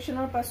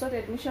চিলেকশ্যনৰ পাছত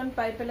এডমিশ্যন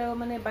পাই পেলাইও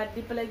মানে বাদ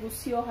দি পেলাই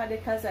গুচি অহা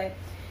দেখা যায়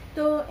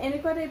তো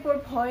এনেকুৱা টাইপৰ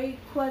ভয়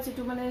খোৱা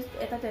যেটো মানে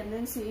এটা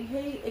টেন্ডেন্সি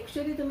সেই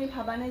একচুৱেলি তুমি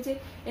ভাবানে যে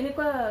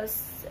এনেকুৱা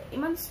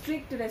ইমান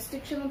ষ্ট্ৰিক্ট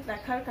ৰেষ্ট্ৰিকশ্যনত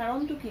ৰাখাৰ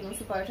কাৰণটো কিনো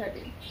সুপাৰ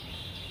 30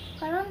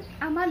 কাৰণ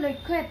আমাৰ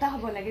লক্ষ্য এটা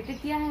হ'ব লাগে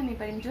তেতিয়াহে আমি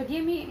পাৰিম যদি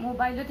আমি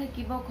মোবাইলত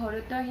থাকিব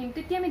ঘৰতো আহিম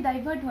তেতিয়া আমি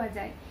ডাইভাৰ্ট হোৱা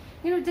যায়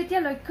কিন্তু যেতিয়া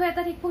লক্ষ্য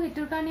এটা থাকিব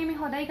সেইটোৰ কাৰণে আমি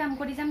সদায় কাম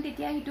কৰি যাম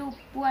তেতিয়া সেইটো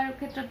পোৱাৰ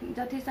ক্ষেত্ৰত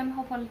যথেষ্ট আমি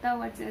সফলতা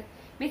হোৱাৰ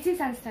বেছি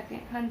চান্স থাকে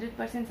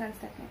 100% চান্স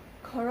থাকে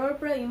ঘৰৰ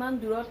পৰা ইমান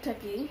দূৰত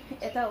থাকি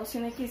এটা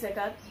অচিনাকি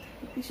জেগাত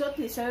পিছত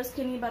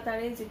টিচাৰ্ছখিনি বা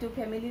তাৰে যিটো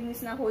ফেমিলিৰ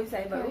নিচিনা হৈ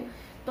যায় বাৰু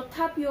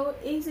তথাপিও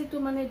এই যেটো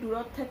মানে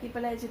দূৰত থাকি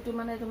পেলাই যেটো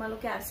মানে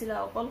তোমালোকে আছিলা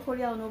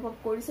অকলশৰীয়া অনুভৱ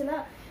কৰিছিলা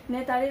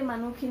নে তাৰে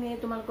মানুহখিনিয়ে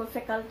তোমালোকৰ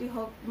ফেকাল্টি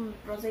হওক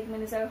প্ৰজেক্ট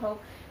মেনেজাৰ হওক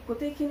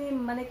গোটেইখিনি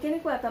মানে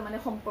কেনেকুৱা এটা মানে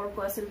সম্পৰ্ক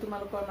আছিল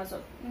তোমালোকৰ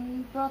মাজত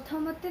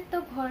প্ৰথমতে তো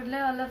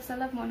ঘৰলৈ অলপ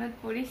চলপ মনত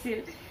পৰিছিল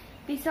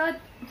পিছত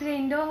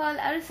ফ্ৰেণ্ডো হ'ল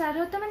আৰু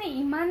ছাৰহঁতে মানে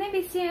ইমানে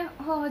বেছি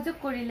সহযোগ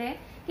কৰিলে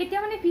কেতিয়া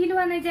মানে ফিল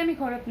হোৱা নাই যে আমি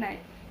ঘৰত নাই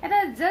এটা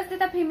জাষ্ট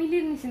এটা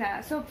ফেমিলিৰ নিচিনা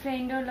সব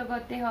ফ্ৰেণ্ডৰ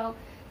লগতে হওক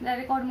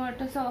যাৰে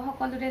কৰ্মৰত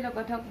সকলোৰে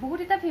লগত হওক বহুত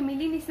এটা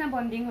ফেমিলিৰ নিচিনা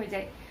বণ্ডিং হৈ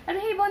যায় আৰু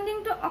সেই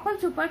বণ্ডিংটো অকল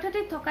সুপাৰ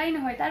 30 থকাই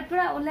নহয় তাৰ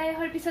পৰা ওলাই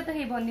অহাৰ পিছতো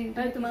সেই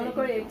বণ্ডিংটো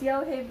তোমালোকৰ এতিয়াও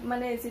সেই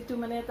মানে যিটো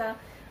মানে এটা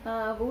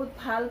বহুত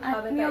ভাল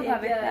ভাৱ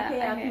এটা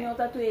সেই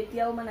আত্মীয়তাটো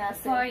এতিয়াও মানে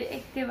আছে হয়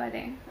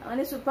একেবাৰে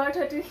মানে সুপাৰ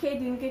 30 সেই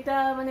দিনকেইটা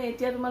মানে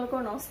এতিয়া তোমালোকৰ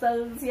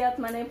নষ্টালজিয়াত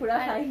মানে পুৰা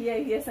হাঁহি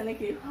আহি আছে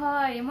নেকি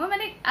হয় মই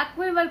মানে আকৌ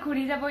এবাৰ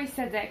ঘূৰি যাব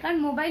ইচ্ছা যায় কাৰণ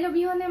মোবাইল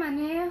অবিহনে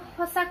মানুহে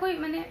সঁচাকৈ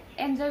মানে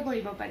এনজয়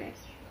কৰিব পাৰে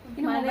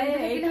মানে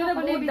এইটো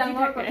বহুত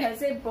ডাঙৰ কথা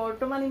যে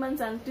বৰ্তমান ইমান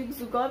যান্ত্ৰিক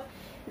যুগত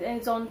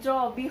যন্ত্ৰ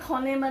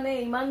অবিহনে মানে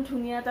ইমান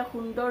ধুনীয়া এটা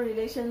সুন্দৰ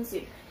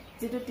ৰিলেশ্যনশ্বিপ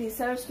যেটো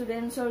টিচাৰ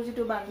ষ্টুডেণ্টছৰ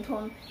যেটো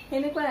বান্ধন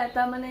হেনেকুৱা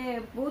এটা মানে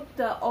বহুত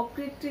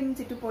অকৃত্ৰিম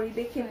যেটো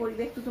পৰিৱেশ সেই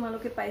পৰিৱেশটো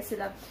তোমালোকে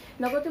পাইছিলা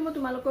লগতে মই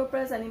তোমালোকৰ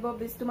পৰা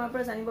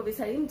জানিব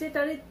বিচাৰিম যে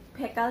তাৰে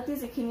ফেকাল্টি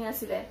যিখিনি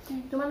আছিলে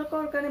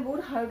তোমালোকৰ কাৰণে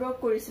বহুত হাৰ্ড ৱৰ্ক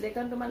কৰিছিলে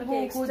কাৰণ তোমালোকে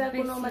এক্সট্ৰা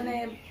কোনো মানে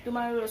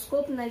তোমাৰ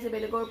স্কোপ নাই যে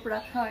বেলেগৰ পৰা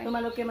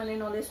তোমালোকে মানে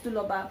নলেজটো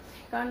ল'বা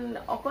কাৰণ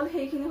অকল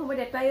সেইখিনি সময়ত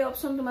এটাই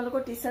অপশ্যন তোমালোকৰ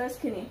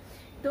টিচাৰ্ছখিনি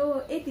তো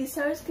এই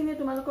টিচাৰ্ছখিনি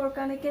তোমালোকৰ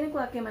কাৰণে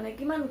কেনেকুৱাকে মানে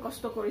কিমান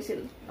কষ্ট কৰিছিল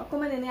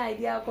অকমান এনে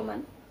আইডিয়া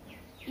অকমান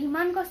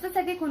ইমান কষ্ট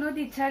থাকে কোনো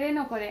টিচাৰে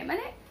নকৰে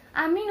মানে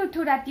আমি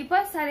নুঠো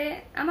ৰাতিপুৱা ছাৰে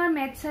আমাৰ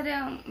মেথ ছাৰে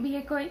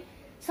বিশেষকৈ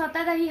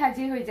 6টাত আহি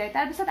হাজিৰ হৈ যায়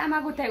তাৰ পিছত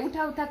আমাক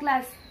উঠা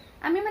ক্লাছ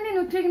আমি মানে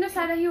নুঠো কিন্তু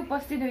ছাৰ আহি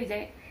উপস্থিত হৈ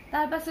যায়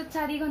তাৰ পাছত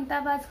 4 ঘণ্টা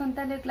 5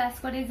 ঘণ্টা লৈ ক্লাছ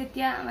কৰে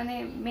যেতিয়া মানে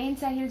মেইনছ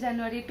আহিল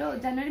জানুৱাৰী তো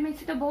জানুৱাৰী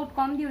মেইনছটো বহুত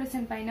কম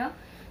ডিউৰেশ্যন পাই ন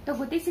তো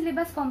গোটেই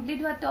সিলেবাস কমপ্লিট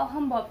হোৱাটো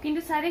অসম্ভৱ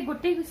কিন্তু ছাৰে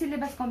গোটেই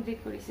সিলেবাস কমপ্লিট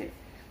কৰিছিল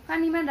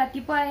কাৰণ ইমান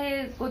ৰাতিপুৱা আহে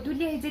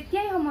গধূলি আহে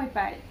যেতিয়াই সময়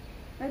পায়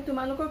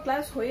তোমালোকৰ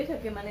ক্লাছ হৈয়ে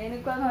থাকে মানে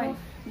এনেকুৱা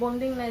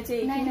বন্ডিং নাই যে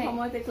এই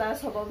সময়তে ক্লাছ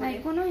হ'ব নাই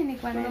কোনো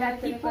এনেকুৱা নাই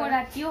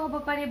ৰাতিও হ'ব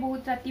পাৰে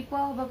বহুত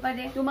ৰাতিপুৱা হ'ব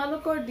পাৰে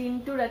তোমালোকৰ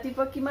দিনটো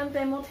ৰাতিপুৱা কিমান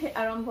টাইমত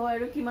আৰম্ভ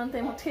আৰু কিমান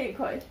টাইমত শেষ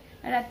হয়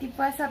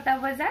ৰাতিপুৱা 6টা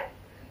বজাত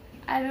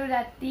আৰু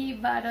ৰাতি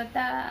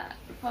 12টা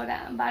পৰা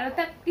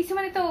 12টা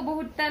কিছুমানেতো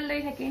বহুতটা লৈ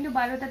থাকে কিন্তু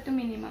 12টাটো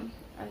মিনিমাম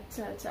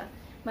আচ্ছা আচ্ছা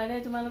মানে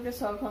তোমালোকে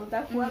 6 ঘণ্টা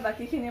খোৱা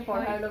বাকিখিনি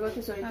পঢ়াৰ লগত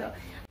জড়িত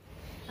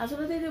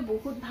আসলে এটা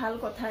বহুত ভাল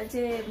কথা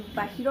যে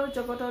বাহিৰৰ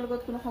জগতৰ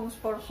লগত কোনো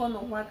সংস্পৰ্শ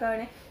নোহোৱাৰ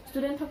কাৰণে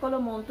ষ্টুডেন্ট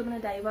সকলৰ মনটো মানে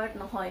ডাইভাৰ্ট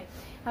নহয়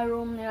আৰু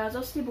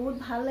ৰাজশ্ৰী বহুত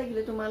ভাল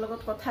লাগিলে তোমাৰ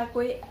লগত কথা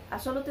কৈ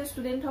আসলে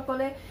ষ্টুডেন্ট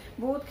সকলে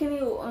বহুতখিনি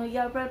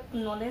ইয়াৰ পৰা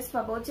নলেজ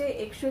পাব যে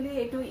একচুয়ালি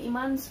এটো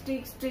ইমান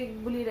ষ্ট্ৰিক্ট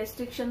বুলি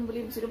ৰেষ্ট্ৰিকশন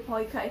বুলি যেটো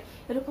ভয় খায়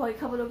এটো ভয়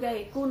খাবলগীয়া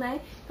একো নাই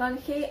কাৰণ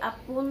সেই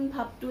আপোন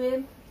ভাৱটোৱে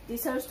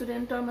টিচাৰ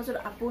ষ্টুডেন্টৰ মাজৰ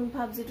আপোন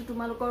ভাৱ যেটো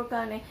তোমালোকৰ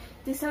কাৰণে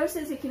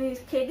টিচাৰছে যিখিনি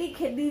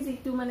খেদি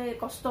যেটো মানে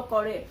কষ্ট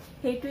কৰে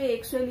হেইটোৱে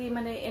একচুয়ালি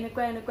মানে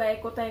এনেকুৱা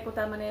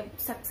একতা মানে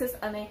সাকসেস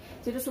আনে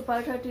যেটো সুপাৰ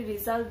 30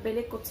 ৰিজাল্ট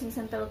বেলেগ কোচিং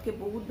সেন্টাৰতকে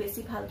বহুত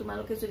বেছি ভাল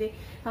তোমালোকে যদি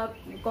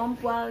কম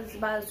পোৱা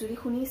বা যদি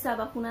শুনিছা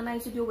বা শুনা নাই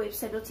যদি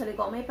ওয়েবসাইটত চালে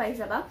গমে পাই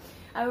যাবা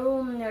আৰু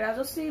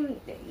ৰাজশ্ৰী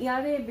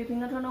ইয়াৰে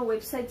বিভিন্ন ধৰণৰ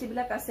ওয়েবসাইট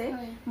যিবিলাক আছে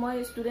মই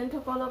ষ্টুডেন্ট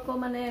সকলক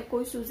মানে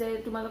কৈছো যে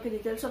তোমালোকে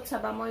ডিটেইলছত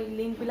চাবা মই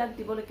লিংক বিলাক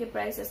দিবলৈকে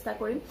প্ৰায় চেষ্টা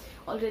কৰিম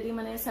অলৰেডি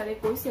মানে সাৰে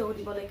কৈছেও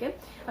দিবলৈকে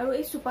আৰু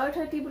এই সুপাৰ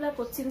 30 বুলা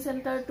কোচিং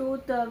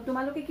সেন্টাৰটোত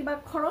তোমালোকে কিবা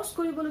খৰচ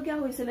কৰিবলগীয়া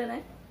হৈছিল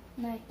নাই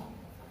নাই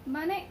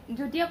মানে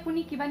যদি আপুনি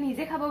কিবা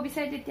নিজে খাব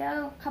বিচাৰে তেতিয়া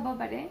খাব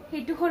পাৰে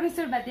হেতু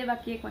খৰচৰ বাদে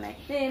বাকি একো নাই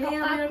এনে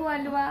আমাৰ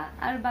খোৱা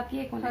আৰু বাকি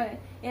একো নাই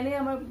এনে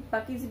আমাৰ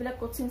বাকি যিবিলাক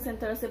কোচিং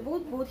সেন্টাৰ আছে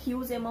বহুত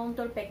হিউজ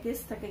এমাউন্টৰ পেকেজ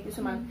থাকে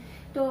কিছুমান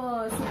তো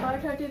সুপাৰ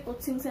 30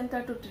 কোচিং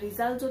সেন্টাৰটোত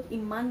ৰিজাল্টত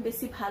ইমান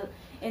বেছি ভাল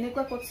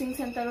এনেকুৱা কোচিং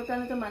সেন্টাৰৰ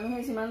কাৰণে তো মানুহে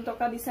যিমান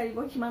টকা বিচাৰিব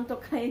সিমান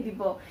টকাই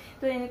দিব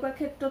তো এনেকুৱা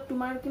ক্ষেত্ৰত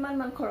তোমাৰ কিমান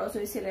মান খৰচ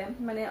হৈছিল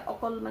মানে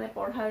অকল মানে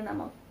পঢ়াৰ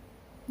নামত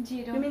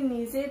তুমি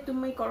নিজে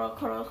তুমি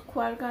খৰচ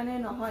খোৱাৰ কাৰণে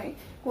নহয়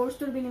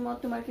কোৰ্সটোৰ বিনিময়ত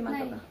তোমাৰ কিমান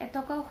টকা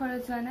এটকাও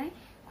খৰচ হোৱা নাই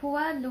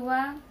খোৱা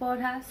লোৱা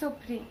পঢ়া সব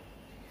ফ্ৰী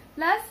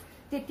প্লাস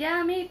যেতিয়া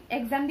আমি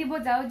এক্সাম দিব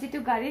যাও যেটো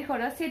গাড়ীৰ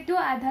খৰচ সেটো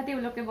আধা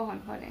তেওঁলোকে বহন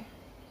কৰে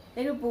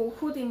এটো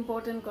বহুত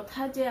ইম্পৰ্টেন্ট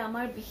কথা যে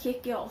আমাৰ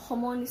বিশেষকৈ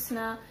অসমৰ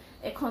নিচিনা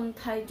এখন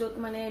ঠাই যত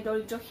মানে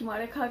দৰিদ্ৰ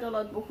সীমাৰেখাৰ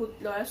তলত বহুত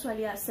লৰা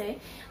ছোৱালী আছে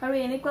আৰু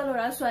এনেকুৱা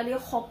লৰা ছোৱালীয়ে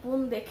সপোন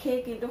দেখে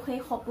কিন্তু সেই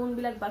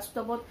সপোনবিলাক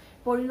বাস্তৱত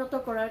পৰিণত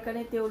কৰাৰ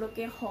কাৰণে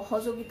তেওঁলোকে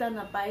সহযোগিতা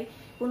নাপায়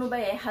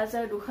কোনোবাই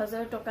 1000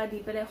 2000 টকা দি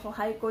পেলাই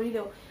সহায়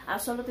কৰিলেও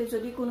আসলতে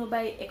যদি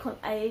কোনোবাই এখন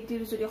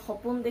আইআইটিৰ যদি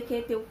সপোন দেখে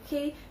তেও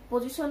সেই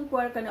পজিশন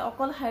পোৱাৰ কাৰণে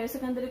অকল হায়াৰ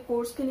সেকেন্ডাৰী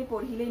কোৰ্সখিনি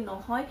পঢ়িলেই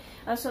নহয়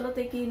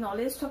আসলতে কি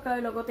নলেজ থকাৰ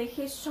লগতে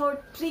সেই শৰ্ট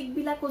ট্ৰিক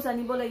বিলাকো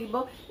জানিব লাগিব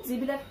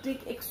যিবিলাক ট্ৰিক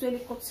একচুয়ালি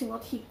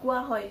কোচিংত শিকোৱা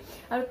হয়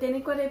আৰু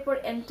তেনেকুৱা টাইপৰ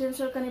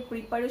এন্ট্ৰেন্সৰ কাৰণে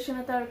প্ৰিপাৰেচন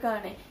এটাৰ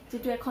কাৰণে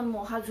যেটো এখন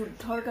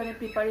মহাযুদ্ধৰ কাৰণে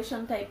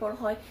প্ৰিপাৰেচন টাইপৰ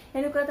হয়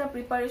এনেকুৱা এটা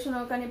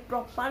প্ৰিপাৰেচনৰ কাৰণে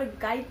প্ৰপাৰ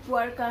গাইড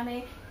পোৱাৰ কাৰণে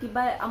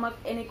কিবা আমাক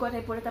এনেকুৱা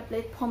টাইপৰ এটা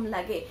প্লেটফৰ্ম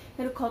লাগে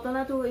কিন্তু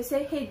ঘটনাটো হৈছে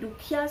সেই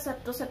দুখীয়া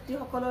ছাত্ৰ ছাত্ৰী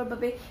সকলৰ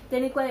বাবে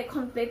তেনেকুৱা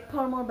এখন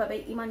প্লেটফৰ্মৰ বাবে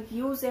ইমান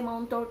হিউজ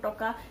এমাউন্টৰ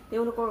টকা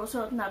তেওঁলোকৰ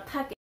ওচৰত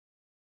নাথাকে